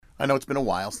I know it's been a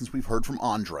while since we've heard from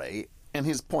Andre, and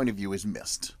his point of view is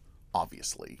missed.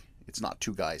 Obviously, it's not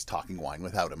two guys talking wine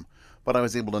without him, but I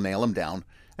was able to nail him down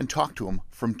and talk to him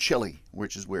from Chile,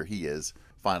 which is where he is,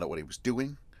 find out what he was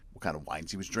doing, what kind of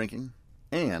wines he was drinking,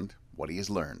 and what he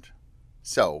has learned.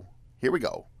 So, here we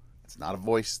go. It's not a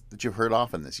voice that you've heard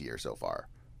often this year so far,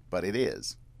 but it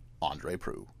is Andre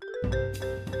Proulx.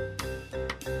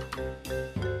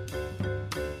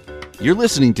 You're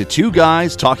listening to Two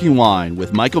Guys Talking Wine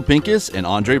with Michael Pincus and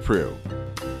Andre Proulx.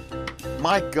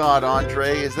 My God,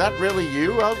 Andre, is that really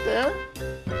you out there?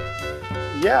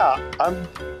 Yeah, I'm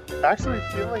actually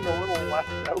feeling a little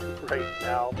left out right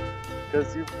now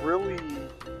because you've really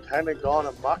kind of gone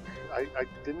amok. I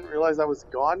didn't realize I was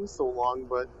gone so long,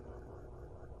 but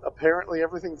apparently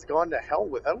everything's gone to hell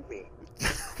without me.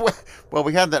 Well,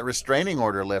 we had that restraining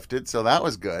order lifted, so that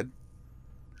was good.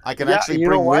 I can Yeah, actually you know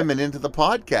bring what? women into the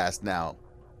podcast now.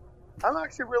 I'm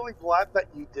actually really glad that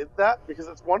you did that because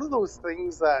it's one of those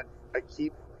things that I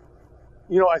keep,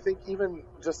 I think even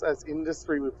just as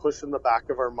industry we push in the back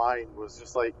of our mind was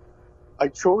just like, I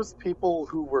chose people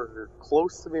who were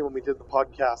close to me when we did the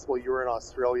podcast while you were in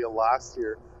Australia last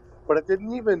year, but it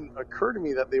didn't even occur to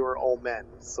me that they were all men.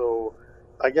 So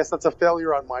I guess that's a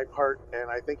failure on my part,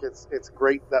 and I think it's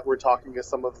great that we're talking to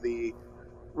some of the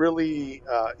really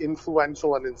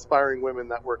influential and inspiring women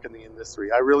that work in the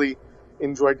industry. I really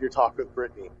enjoyed your talk with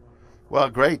Brittany. Well,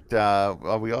 great.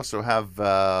 Well, we also have,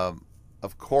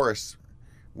 of course,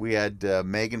 we had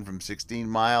Megan from 16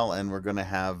 Mile, and we're going to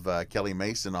have Kelly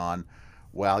Mason on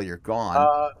while you're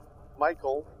gone.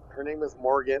 Michael, her name is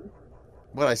Morgan.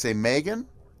 What did I say, Megan?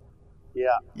 Yeah.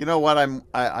 You know what?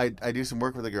 I do some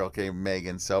work with a girl named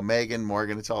Megan. So Megan,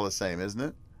 Morgan, it's all the same, isn't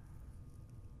it?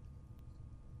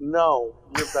 No,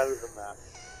 you're better than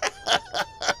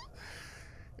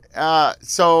that.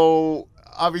 So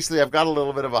obviously I've got a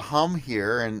little bit of a hum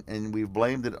here, and we've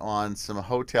blamed it on some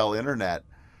hotel internet.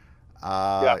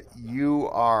 Yeah. You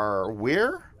are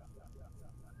where?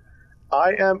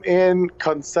 I am in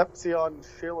Concepcion,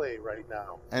 Chile right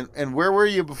now. And where were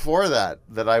you before that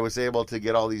I was able to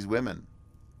get all these women?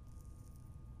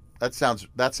 That sounds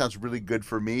really good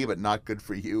for me, but not good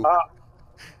for you.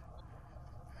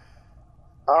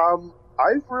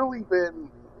 I've really been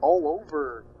all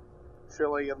over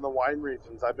Chile in the wine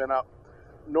regions. I've been up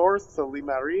north to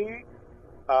Limarí.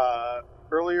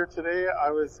 Earlier today, I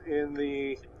was in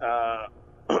the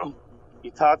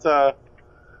Itata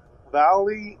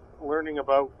Valley, learning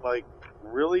about like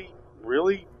really,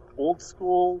 really old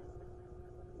school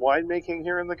winemaking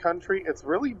here in the country. It's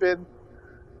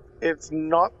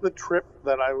not the trip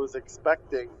that I was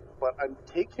expecting, but I'm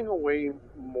taking away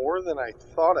more than I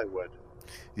thought I would.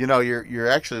 You know, you're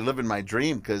actually living my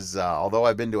dream because although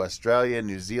I've been to Australia,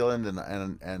 New Zealand,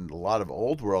 and a lot of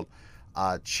old world,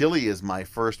 Chile is my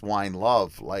first wine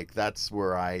love. Like that's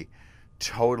where I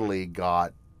totally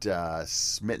got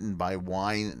smitten by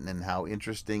wine and how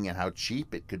interesting and how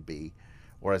cheap it could be,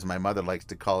 or as my mother likes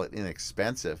to call it,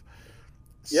 inexpensive.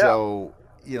 Yeah. So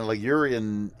like you're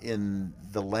in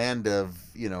the land of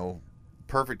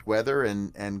perfect weather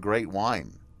and great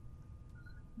wine.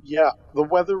 Yeah, the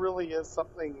weather really is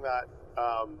something that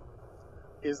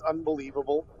is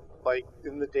unbelievable. Like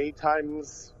in the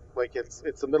daytimes, like it's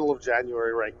the middle of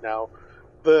January right now.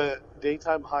 The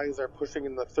daytime highs are pushing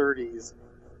in the 30s,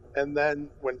 and then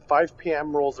when 5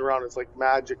 p.m. rolls around, it's like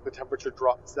magic. The temperature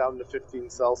drops down to 15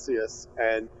 Celsius.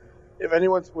 And if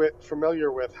anyone's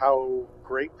familiar with how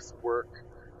grapes work,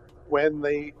 when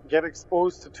they get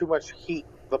exposed to too much heat,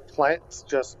 the plants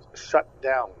just shut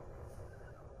down,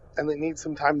 and they need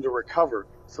some time to recover.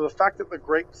 So the fact that the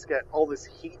grapes get all this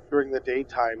heat during the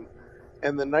daytime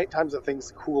and the night times that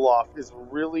things cool off is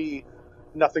really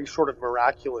nothing short of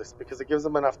miraculous, because it gives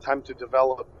them enough time to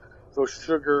develop those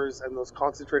sugars and those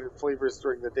concentrated flavors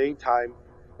during the daytime.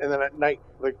 And then at night,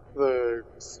 the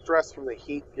stress from the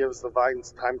heat gives the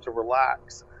vines time to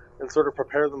relax and sort of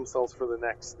prepare themselves for the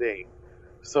next day.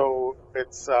 So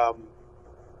it's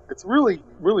really,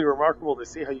 really remarkable to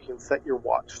see how you can set your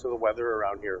watch to the weather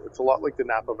around here. It's a lot like the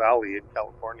Napa Valley in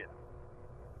California.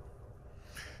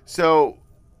 So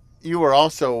you are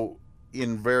also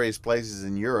in various places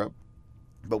in Europe,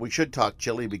 but we should talk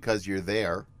Chile because you're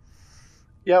there.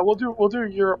 Yeah, we'll do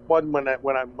Europe one when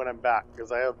I'm back,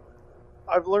 because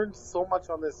I've learned so much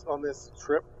on this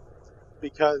trip.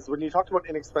 Because when you talked about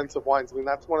inexpensive wines, I mean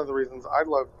that's one of the reasons I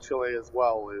love Chile as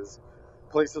well, is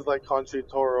places like Concha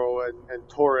Toro and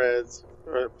Torres,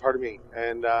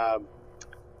 and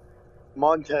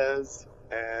Montes,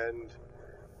 and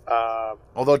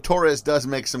although Torres does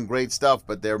make some great stuff,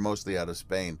 but they're mostly out of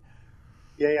Spain.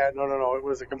 No, it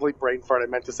was a complete brain fart. I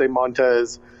meant to say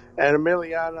Montes And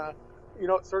Emiliana,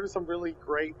 it's sort of some really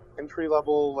great entry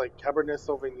level like Cabernet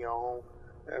Sauvignon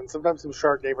and sometimes some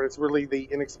Chardonnay, but it's really the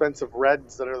inexpensive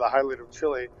reds that are the highlight of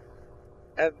Chile.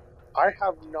 And I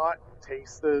have not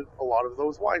tasted a lot of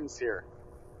those wines here.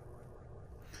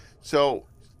 So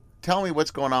tell me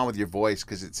what's going on with your voice,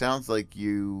 because it sounds like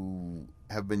you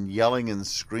have been yelling and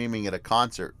screaming at a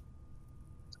concert.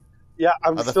 Yeah,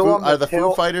 I'm still on Are the the Foo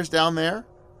tail. Fighters down there?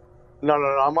 No.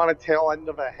 I'm on a tail end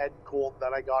of a head cold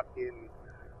that I got in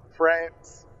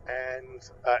France, and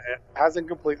it hasn't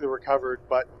completely recovered,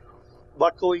 but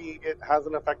luckily it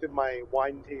hasn't affected my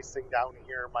wine tasting down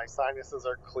here. My sinuses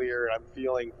are clear. I'm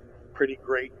feeling pretty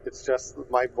great. It's just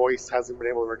my voice hasn't been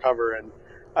able to recover. And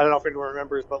I don't know if anyone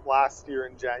remembers, but last year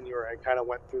in January, I kind of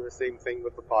went through the same thing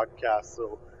with the podcast.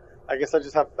 So I guess I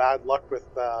just have bad luck with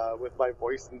my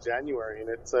voice in January, and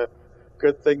it's a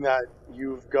good thing that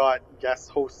you've got guest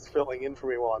hosts filling in for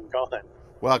me while I'm gone.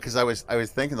 Well, because I was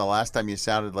thinking the last time you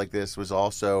sounded like this was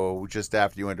also just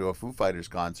after you went to a Foo Fighters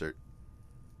concert.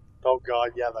 Oh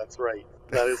God, yeah, that's right.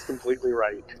 That is completely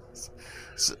right.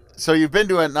 So you've been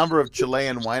to a number of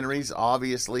Chilean wineries.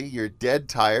 Obviously, you're dead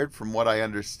tired, from what I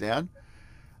understand.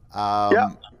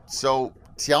 Yeah. So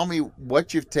tell me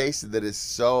what you've tasted that is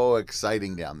so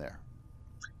exciting down there.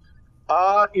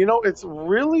 It's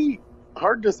really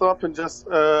hard to sum up in just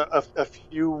a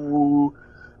few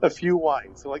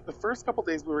wines. So, like the first couple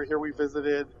days we were here, we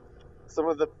visited some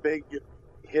of the big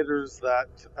hitters that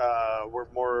were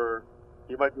more.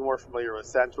 You might be more familiar with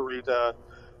Santa Rita,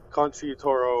 Concha y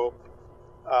Toro.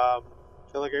 And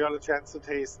like I got a chance to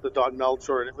taste the Don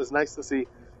Melchor, and it was nice to see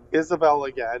Isabel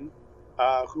again,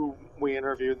 who we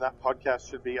interviewed. And that podcast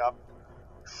should be up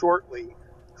shortly.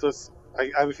 So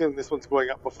I have a feeling this one's going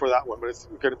up before that one, but it's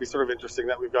going to be sort of interesting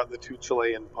that we've got the two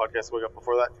Chilean podcasts going up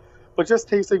before that. But just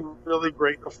tasting really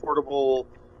great, affordable,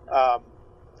 um,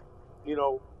 you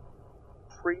know,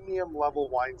 premium level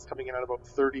wines coming in at about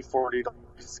 $30-$40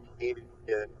 Canadian.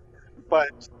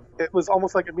 But it was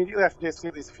almost like immediately after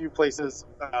tasting these few places,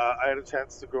 I had a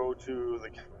chance to go to the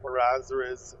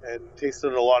Erasmus and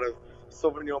tasted a lot of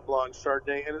Sauvignon Blanc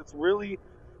Chardonnay, and it's really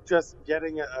just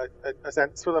getting a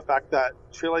sense for the fact that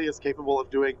Chile is capable of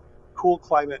doing cool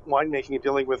climate winemaking and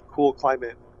dealing with cool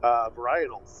climate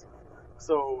varietals.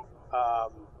 So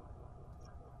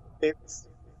it's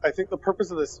I think the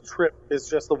purpose of this trip is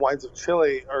just the wines of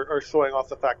Chile are showing off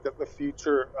the fact that the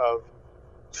future of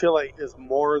Chile is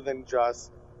more than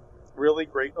just really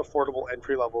great, affordable,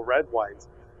 entry level red wines.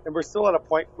 And we're still at a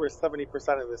point where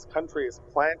 70% of this country is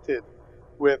planted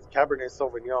with Cabernet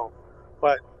Sauvignon.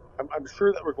 But I'm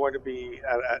sure that we're going to be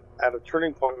at a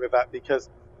turning point with that, because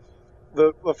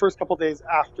the first couple of days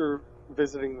after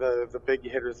visiting the big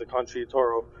hitters, the Concha y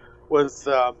Toro, was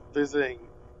visiting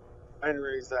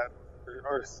wineries that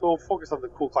are so focused on the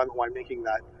cool climate winemaking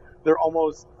that they're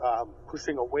almost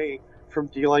pushing away from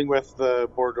dealing with the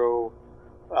Bordeaux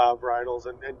varietals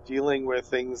and dealing with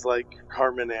things like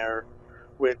Carmenere,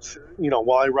 which,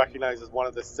 while I recognize is one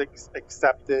of the 6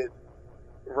 accepted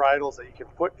varietals that you can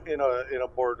put in a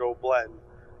Bordeaux blend,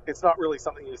 it's not really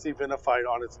something you see vinified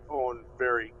on its own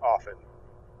very often.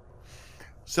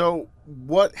 So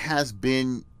what has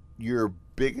been your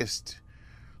biggest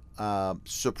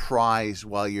surprise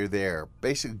while you're there?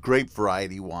 Basically, grape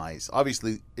variety wise.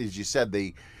 Obviously, as you said,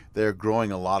 they're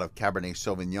growing a lot of Cabernet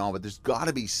Sauvignon, but there's got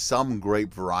to be some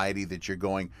grape variety that you're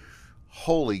going,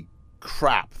 holy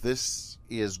crap, this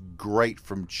is great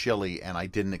from Chile, and I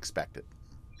didn't expect it.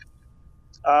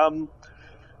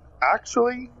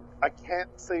 Actually, I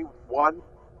can't say one,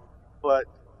 but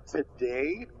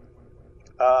today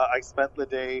I spent the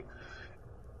day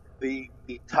the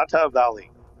Tata Valley,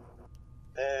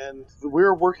 and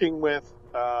we're working with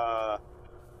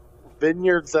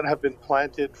vineyards that have been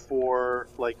planted for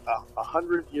like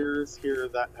 100 years here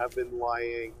that have been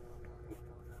lying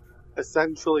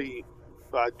essentially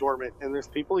dormant. And there's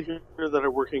people here that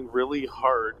are working really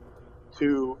hard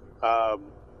to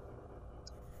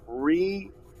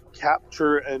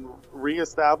recapture and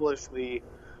reestablish the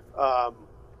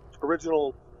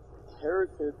original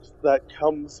heritage that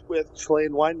comes with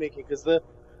Chilean winemaking, because the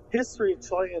history of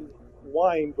Chilean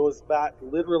wine goes back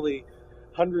literally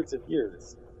hundreds of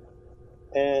years.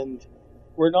 And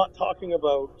we're not talking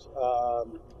about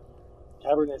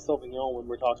Cabernet Sauvignon when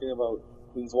we're talking about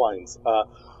these wines.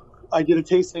 I did a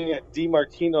tasting at Di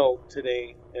Martino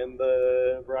today, and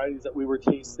the varieties that we were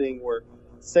tasting were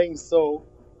Cinsault,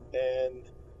 and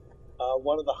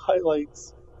one of the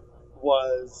highlights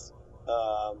was,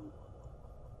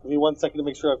 give me 1 second to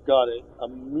make sure I've got it, a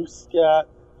Muscat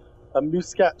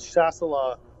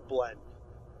Chasselas blend.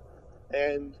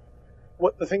 And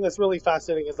what the thing that's really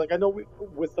fascinating is, like, I know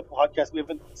with the podcast we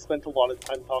haven't spent a lot of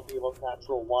time talking about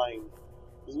natural wine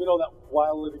because we know that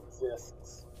while it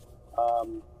exists,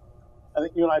 um, I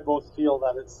think you and I both feel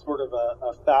that it's sort of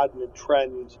a fad and a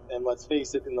trend, and let's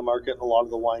face it, in the market, a lot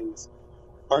of the wines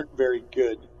aren't very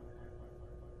good.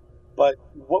 But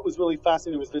what was really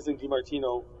fascinating was visiting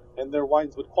DiMartino, and their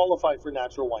wines would qualify for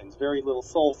natural wines. Very little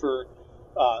sulfur.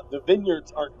 The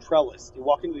vineyards aren't trellised. You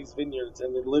walk into these vineyards,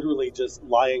 and they're literally just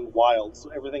lying wild, so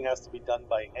everything has to be done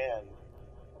by hand.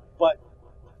 But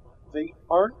they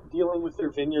aren't dealing with their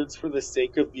vineyards for the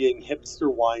sake of being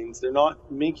hipster wines. They're not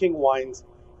making wines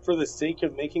for the sake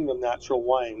of making them natural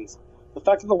wines. The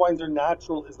fact that the wines are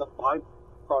natural is the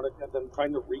byproduct of them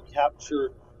trying to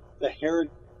recapture the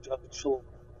heritage of Chile.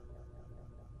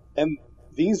 And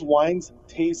these wines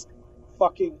taste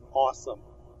fucking awesome.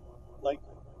 Like,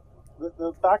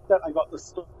 the fact that I got the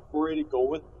story to go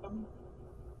with them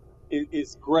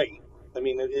is great. I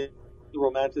mean, the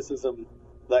romanticism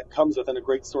that comes within a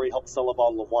great story helps sell a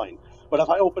bottle of wine. But if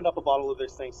I opened up a bottle of their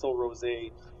Cinsault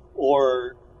Rosé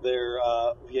or their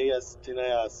Vieillas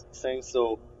Teneas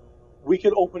Cinsault, we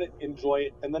could open it, enjoy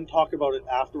it, and then talk about it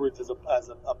afterwards as a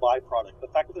byproduct. The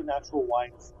fact that they're natural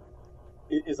wines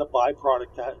is a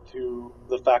byproduct to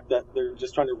the fact that they're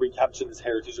just trying to recapture this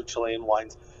heritage of Chilean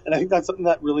wines. And I think that's something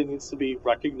that really needs to be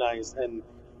recognized. And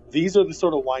these are the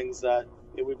sort of wines that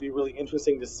it would be really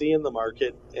interesting to see in the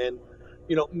market. And,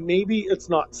 you know, maybe it's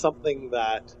not something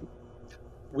that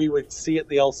we would see at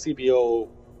the LCBO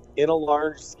in a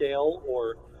large scale,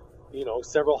 or, you know,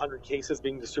 several hundred cases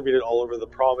being distributed all over the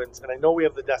province. And I know we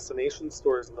have the destination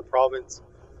stores in the province,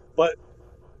 but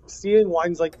seeing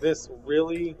wines like this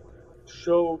really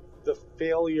show the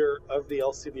failure of the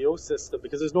LCBO system,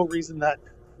 because there's no reason that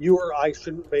you or I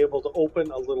shouldn't be able to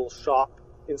open a little shop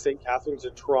in St. Catharines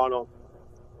or Toronto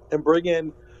and bring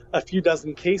in a few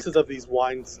dozen cases of these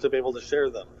wines to be able to share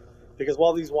them. Because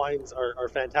while these wines are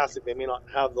fantastic, they may not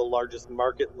have the largest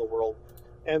market in the world.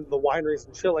 And the wineries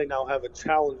in Chile now have a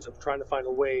challenge of trying to find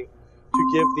a way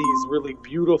to give these really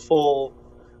beautiful,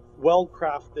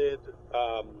 well-crafted,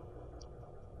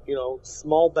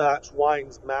 small batch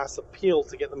wines mass appeal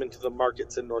to get them into the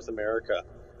markets in North America.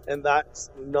 And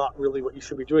that's not really what you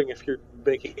should be doing if you're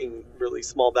making really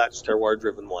small batch terroir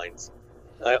driven wines.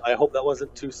 I hope that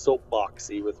wasn't too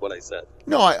soapboxy with what I said.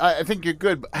 No, I think you're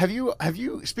good. Have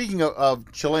you speaking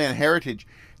of Chilean heritage,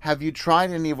 have you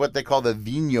tried any of what they call the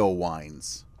Vino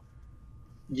wines?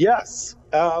 Yes.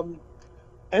 And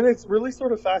it's really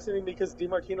sort of fascinating because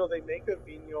DiMartino, they make a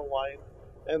Vino wine,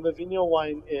 and the Vino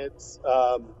wine, it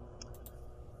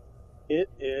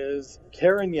is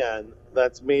Carignan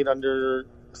that's made under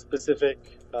specific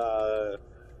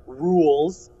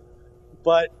rules.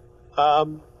 But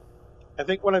I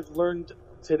think what I've learned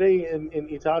today in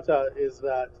Itata is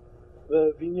that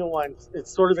the Vino wine,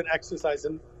 it's sort of an exercise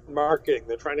in marketing.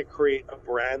 They're trying to create a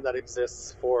brand that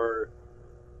exists for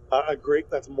a grape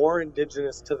that's more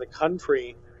indigenous to the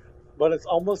country, but it's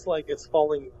almost like it's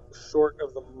falling short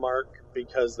of the mark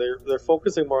because they're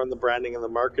focusing more on the branding and the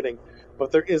marketing,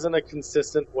 but there isn't a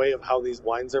consistent way of how these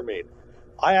wines are made.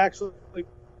 I actually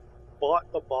bought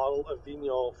the bottle of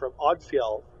Vino from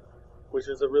Oddfjell, which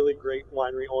is a really great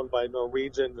winery owned by a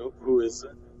Norwegian who is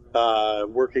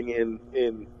working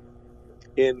in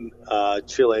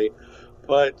Chile.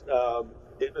 But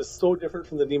it was so different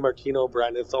from the DiMartino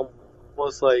brand. It's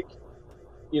almost like,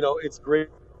 it's great.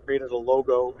 Created a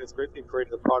logo. It's great. They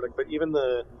created a product. But even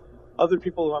the other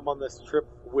people who I'm on this trip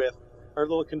with are a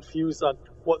little confused on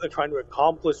what they're trying to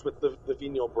accomplish with the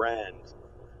Vino brand.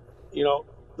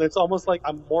 It's almost like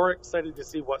I'm more excited to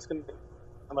see what's going to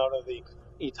come out of the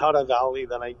Itata Valley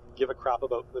than I give a crap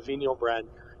about the Vino brand,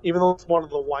 even though it's one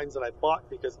of the wines that I bought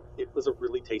because it was a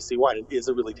really tasty wine. It is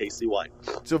a really tasty wine.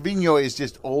 So Vino is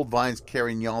just old vines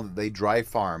Carignan that they dry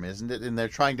farm, isn't it? And they're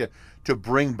trying to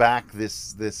bring back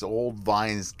this old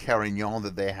vines Carignan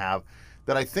that they have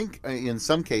that I think in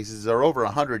some cases are over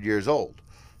 100 years old.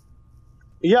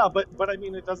 Yeah, but I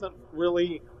mean, it doesn't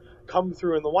really come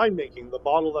through in the winemaking. The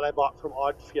bottle that I bought from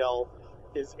Oddfjell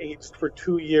is aged for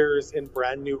 2 years in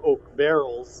brand new oak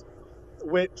barrels,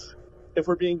 which, if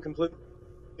we're being completely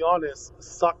honest,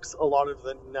 sucks a lot of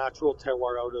the natural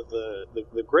terroir out of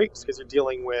the grapes, because you're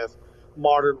dealing with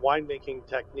modern winemaking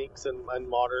techniques and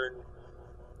modern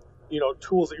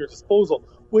tools at your disposal,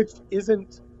 which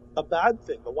isn't a bad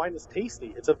thing. The wine is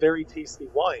tasty. It's a very tasty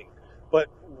wine. But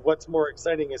what's more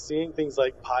exciting is seeing things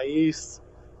like Pais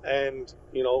and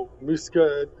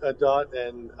Muscadet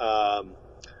and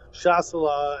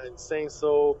Chasselas and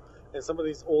Cinsault and some of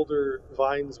these older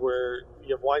vines where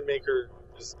you have winemakers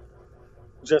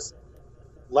just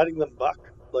letting them buck.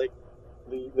 Like,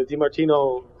 the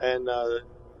DiMartino and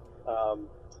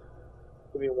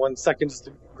give me 1 second just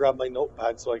to grab my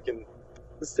notepad so I can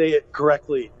say it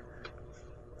correctly.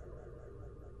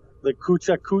 The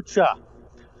Kucha Kucha.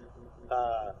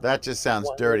 That just sounds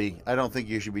One- dirty. I don't think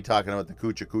you should be talking about the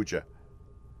Kucha Kucha.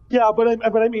 Yeah, but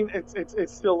I mean,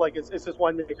 it's still like it's just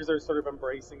winemakers that are sort of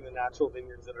embracing the natural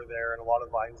vineyards that are there and a lot of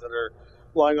vines that are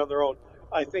lying on their own.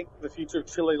 I think the future of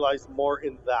Chile lies more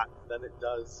in that than it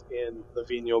does in the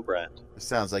Vino brand. It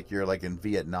sounds like you're like in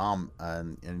Vietnam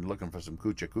and looking for some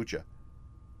Kucha Kucha.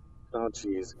 Oh,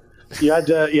 jeez, you had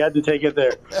to take it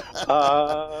there.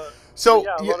 So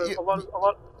yeah, a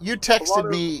lot. you texted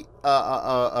of- me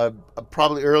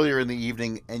probably earlier in the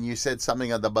evening, and you said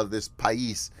something about this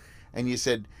pais, and you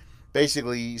said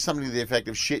basically something to the effect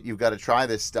of "shit, you've got to try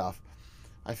this stuff."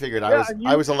 I figured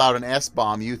I was allowed an S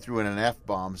bomb. You threw in an F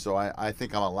bomb, so I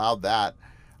think I'm allowed that.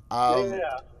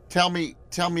 Yeah. Tell me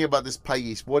about this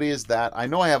pais. What is that? I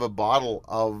know I have a bottle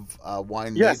of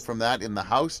wine made Yes. from that in the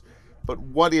house, but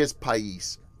what is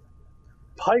pais?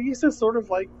 Pais is sort of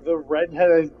like the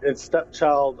redheaded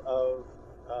stepchild of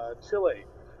Chile,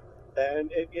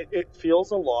 and it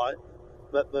feels a lot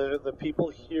that the people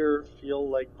here feel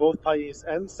like both Pais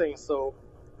and Saint-So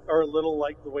are a little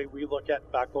like the way we look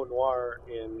at Baco Noir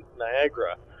in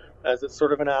Niagara, as it's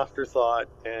sort of an afterthought,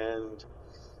 and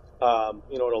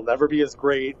it'll never be as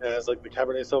great as like the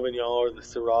Cabernet Sauvignon or the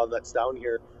Syrah that's down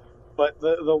here. But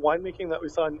the winemaking that we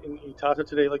saw in Itata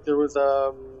today, like there was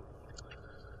a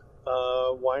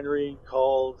winery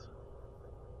called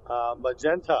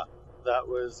Magenta that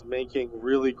was making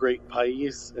really great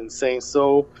pais and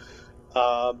Saint-So,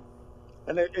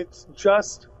 and it's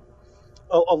just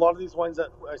a lot of these wines that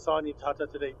I saw in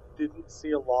Itata today didn't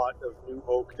see a lot of new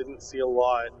oak, didn't see a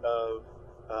lot of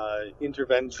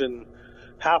intervention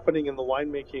happening in the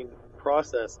winemaking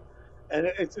process, and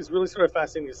it's really sort of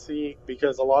fascinating to see,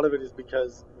 because a lot of it is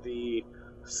because the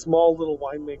small little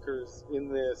winemakers in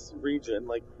this region,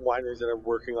 like wineries that are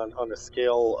working on a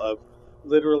scale of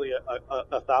literally a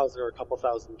 1,000 or a couple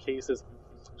thousand cases,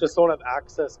 just don't have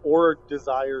access or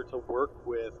desire to work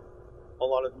with a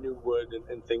lot of new wood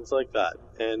and things like that.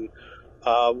 And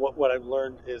what I've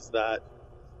learned is that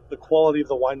the quality of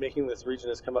the winemaking in this region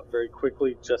has come up very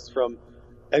quickly just from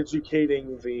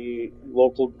educating the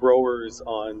local growers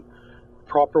on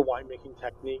proper winemaking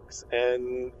techniques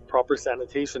and proper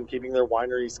sanitation, keeping their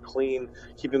wineries clean,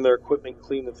 keeping their equipment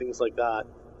clean, and things like that.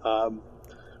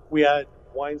 We had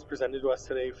wines presented to us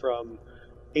today from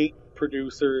 8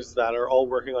 producers that are all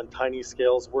working on tiny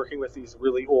scales, working with these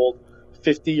really old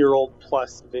 50-year-old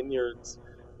plus vineyards,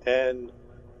 and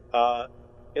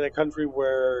in a country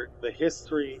where the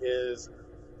history is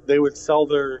they would sell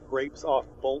their grapes off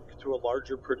bulk to a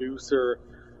larger producer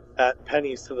at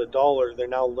pennies to the dollar, they're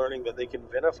now learning that they can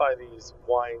vinify these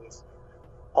wines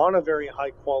on a very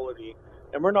high quality.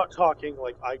 And we're not talking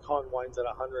like icon wines at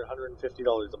 $100,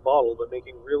 $150 a bottle, but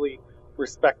making really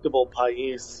respectable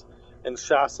Pais and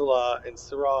Chasselas and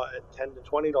Syrah at $10 to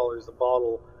 $20 a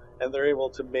bottle, and they're able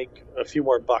to make a few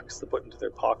more bucks to put into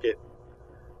their pocket.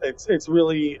 It's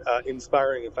really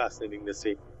inspiring and fascinating to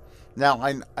see. Now,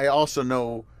 I also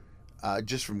know,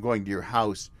 just from going to your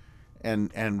house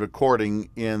and recording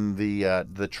in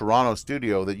the Toronto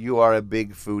studio, that you are a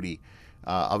big foodie.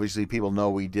 Obviously, people know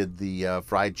we did the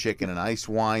fried chicken and ice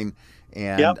wine,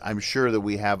 and Yep. I'm sure that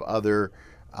we have other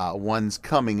ones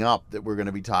coming up that we're going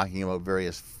to be talking about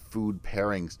various food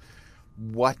pairings.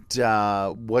 What's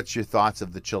your thoughts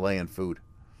of the Chilean food?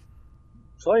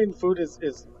 Chilean food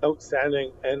is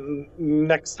outstanding, and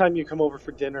next time you come over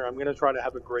for dinner, I'm going to try to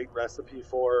have a great recipe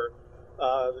for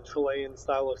the Chilean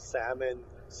style of salmon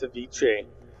ceviche.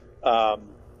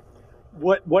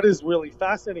 What is really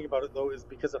fascinating about it, though, is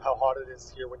because of how hot it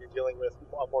is here. When you're dealing with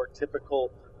a more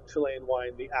typical Chilean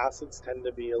wine, the acids tend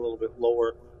to be a little bit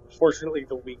lower. Fortunately,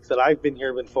 the week that I've been here,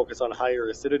 I've been focused on higher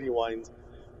acidity wines.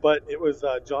 But it was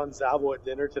John Zabo at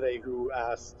dinner today who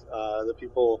asked the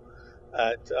people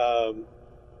at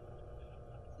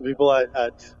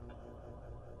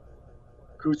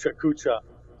Kucha Kucha.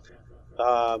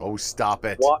 Oh, stop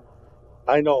it! What?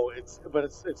 I know it's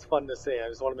fun to say. I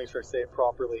just want to make sure I say it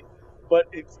properly. But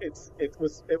it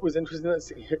was interesting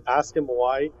to ask him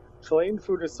why Chilean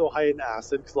food is so high in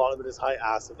acid, because a lot of it is high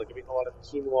acid. Like, I mean, a lot of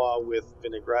quinoa with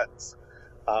vinaigrettes,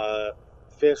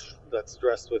 fish that's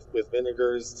dressed with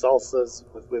vinegars, salsas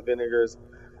with vinegars.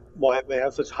 Why they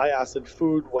have such high acid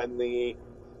food when the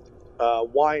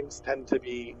wines tend to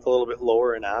be a little bit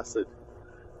lower in acid.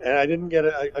 And I didn't get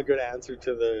a good answer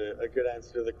to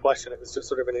the question. It was just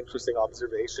sort of an interesting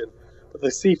observation. But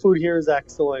the seafood here is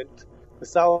excellent. The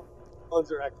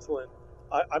salads are excellent.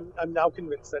 I'm now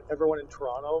convinced that everyone in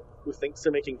Toronto who thinks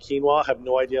they're making quinoa have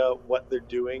no idea what they're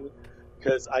doing,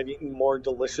 because I've eaten more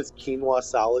delicious quinoa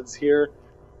salads here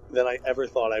than I ever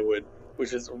thought I would,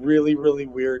 which is really, really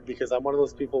weird because I'm one of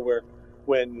those people where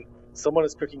when someone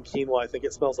is cooking quinoa, I think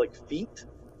it smells like feet.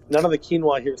 None of the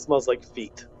quinoa here smells like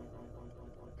feet.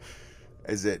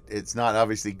 It's not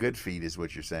obviously good feet, is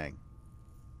what you're saying.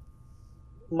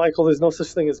 Michael, there's no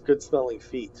such thing as good smelling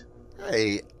feet.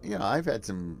 Hey, I've had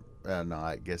some. No,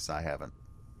 I guess I haven't.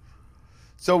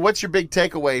 So, what's your big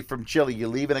takeaway from Chile? You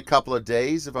leave in a couple of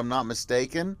days, if I'm not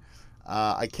mistaken.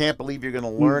 I can't believe you're going to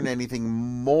learn anything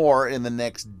more in the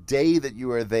next day that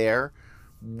you are there.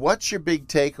 What's your big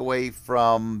takeaway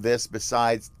from this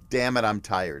besides, damn it, I'm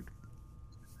tired?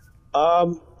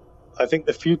 I think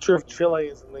the future of Chile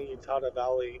is in the Itata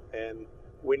Valley, and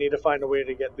we need to find a way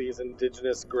to get these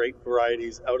indigenous grape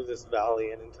varieties out of this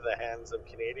valley and into the hands of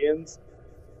Canadians.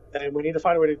 And we need to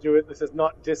find a way to do it. This is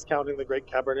not discounting the great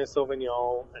Cabernet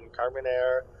Sauvignon and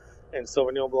Carmenere and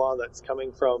Sauvignon Blanc that's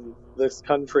coming from this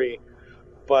country,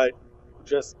 but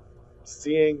just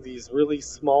seeing these really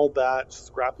small batch,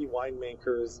 scrappy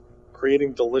winemakers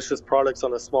creating delicious products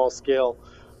on a small scale.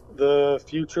 The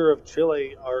future of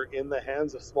Chile are in the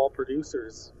hands of small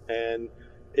producers, and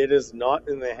it is not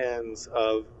in the hands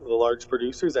of the large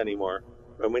producers anymore.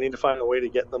 And we need to find a way to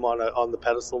get them on the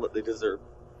pedestal that they deserve.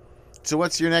 So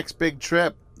what's your next big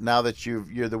trip now that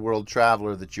you're the world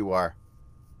traveler that you are?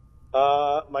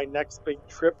 My next big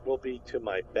trip will be to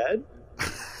my bed,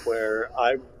 where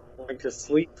I'm going to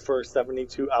sleep for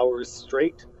 72 hours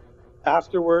straight.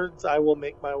 Afterwards, I will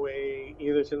make my way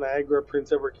either to Niagara or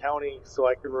Prince Edward County so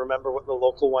I can remember what the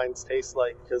local wines taste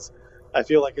like, because I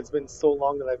feel like it's been so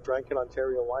long that I've drank an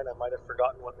Ontario wine, I might have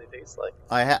forgotten what they taste like.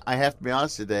 I have to be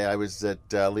honest today. I was at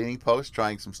Leaning Post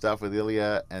trying some stuff with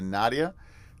Ilya and Nadia.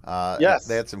 Yes.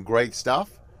 They had some great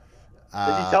stuff.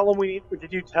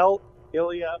 Did you tell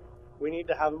Ilya we need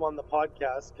to have him on the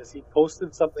podcast, because he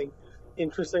posted something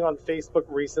interesting on Facebook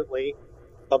recently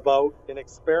about an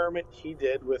experiment he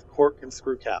did with cork and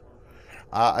screw cap?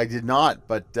 I did not,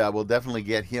 but we'll definitely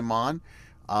get him on.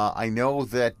 I know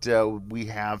that we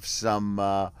have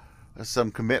some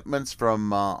commitments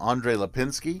from Andre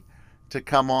Lipinski to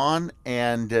come on,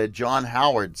 and John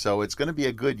Howard. So it's going to be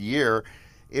a good year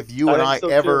if you and I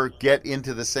ever get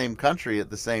into the same country at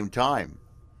the same time.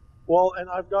 Well, and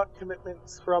I've got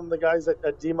commitments from the guys at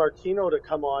DiMartino to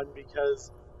come on,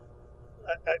 because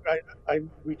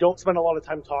we don't spend a lot of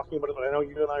time talking about it, but I know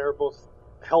you and I are both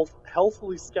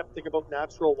healthily skeptic about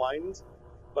natural wines,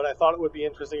 but I thought it would be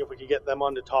interesting if we could get them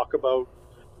on to talk about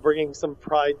bringing some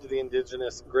pride to the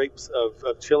indigenous grapes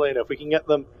of Chile, and if we can get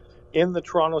them in the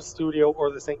Toronto studio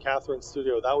or the St. Catharines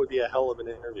studio, that would be a hell of an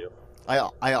interview.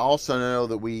 I also know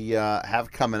that we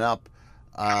have coming up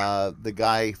the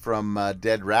guy from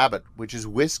Dead Rabbit, which is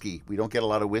whiskey. We don't get a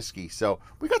lot of whiskey, so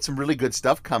we got some really good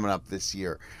stuff coming up this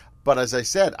year. But as I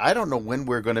said, I don't know when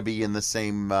we're going to be in the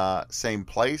same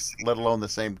place, let alone the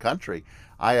same country.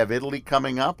 I have Italy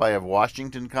coming up. I have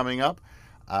Washington coming up.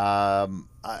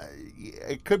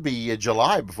 It could be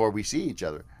July before we see each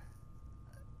other.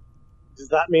 Does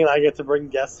that mean I get to bring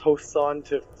guest hosts on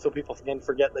so people can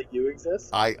forget that you exist?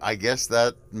 I guess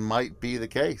that might be the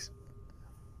case.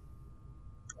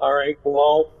 All right.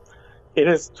 Well, it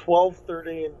is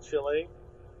 12:30 in Chile,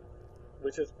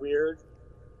 which is weird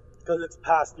because it's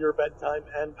past your bedtime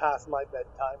and past my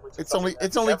bedtime. It's only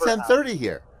 10:30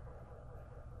 here.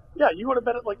 Yeah, you go to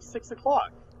bed at like 6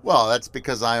 o'clock. Well, that's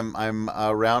because I'm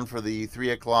around for the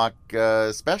 3 o'clock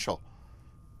special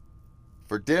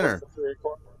for dinner.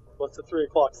 What's the 3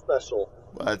 o'clock special?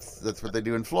 Well, that's what they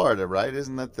do in Florida, right?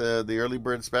 Isn't that the early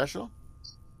bird special?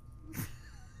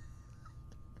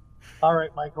 All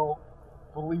right, Michael.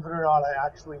 Believe it or not, I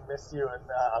actually miss you, and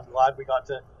I'm glad we got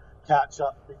to catch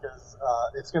up, because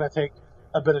it's going to take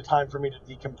a bit of time for me to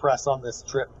decompress on this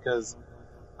trip, because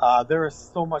there is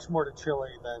so much more to Chile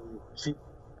than cheap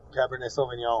Cabernet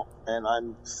Sauvignon, and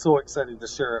I'm so excited to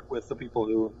share it with the people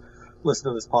who listen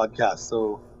to this podcast.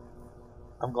 So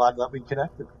I'm glad that we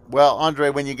connected. Well,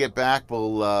 Andre, when you get back,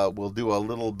 we'll do a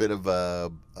little bit of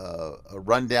a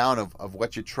rundown of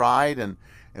what you tried and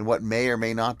what may or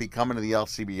may not be coming to the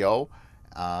LCBO.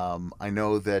 I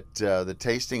know that the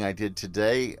tasting I did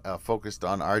today focused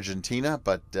on Argentina,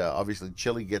 but obviously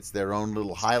Chile gets their own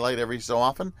little highlight every so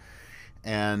often.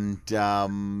 And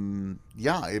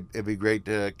it'd be great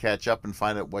to catch up and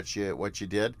find out what you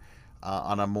did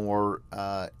on a more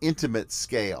intimate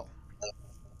scale.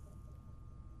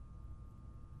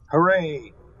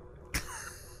 Hooray!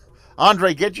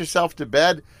 Andre, get yourself to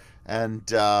bed, and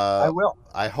I will.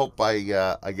 I hope I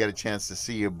get a chance to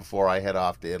see you before I head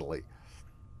off to Italy.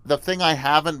 The thing I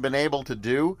haven't been able to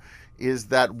do is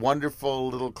that wonderful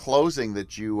little closing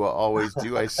that you always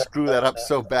do. I screw that up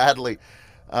so badly.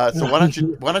 So why don't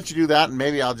you do that, and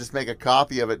maybe I'll just make a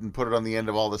copy of it and put it on the end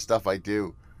of all the stuff I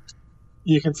do.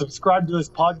 You can subscribe to this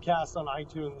podcast on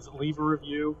iTunes, leave a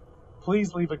review.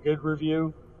 Please leave a good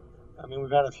review. I mean,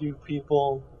 we've had a few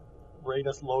people rate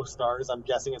us low stars. I'm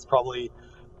guessing it's probably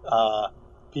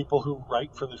people who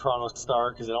write for the Toronto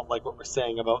Star because they don't like what we're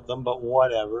saying about them, but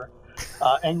whatever.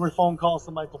 Angry phone calls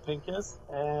to Michael Pinkus.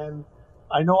 And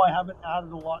I know I haven't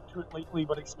added a lot to it lately,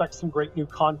 but expect some great new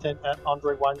content at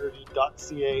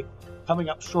andrewinereview.ca coming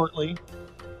up shortly.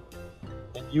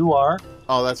 And you are?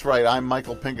 Oh, that's right. I'm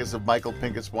Michael Pinkus of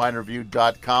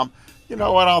michaelpincuswinereview.com. You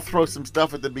know what? I'll throw some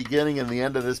stuff at the beginning and the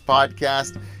end of this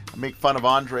podcast. I'll make fun of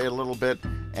Andre a little bit.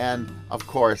 And, of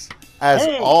course, as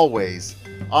always,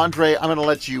 Andre, I'm going to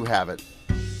let you have it.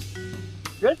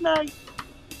 Good night.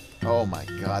 Oh, my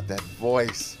God, that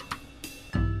voice.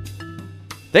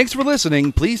 Thanks for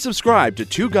listening. Please subscribe to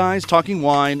Two Guys Talking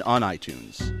Wine on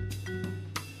iTunes.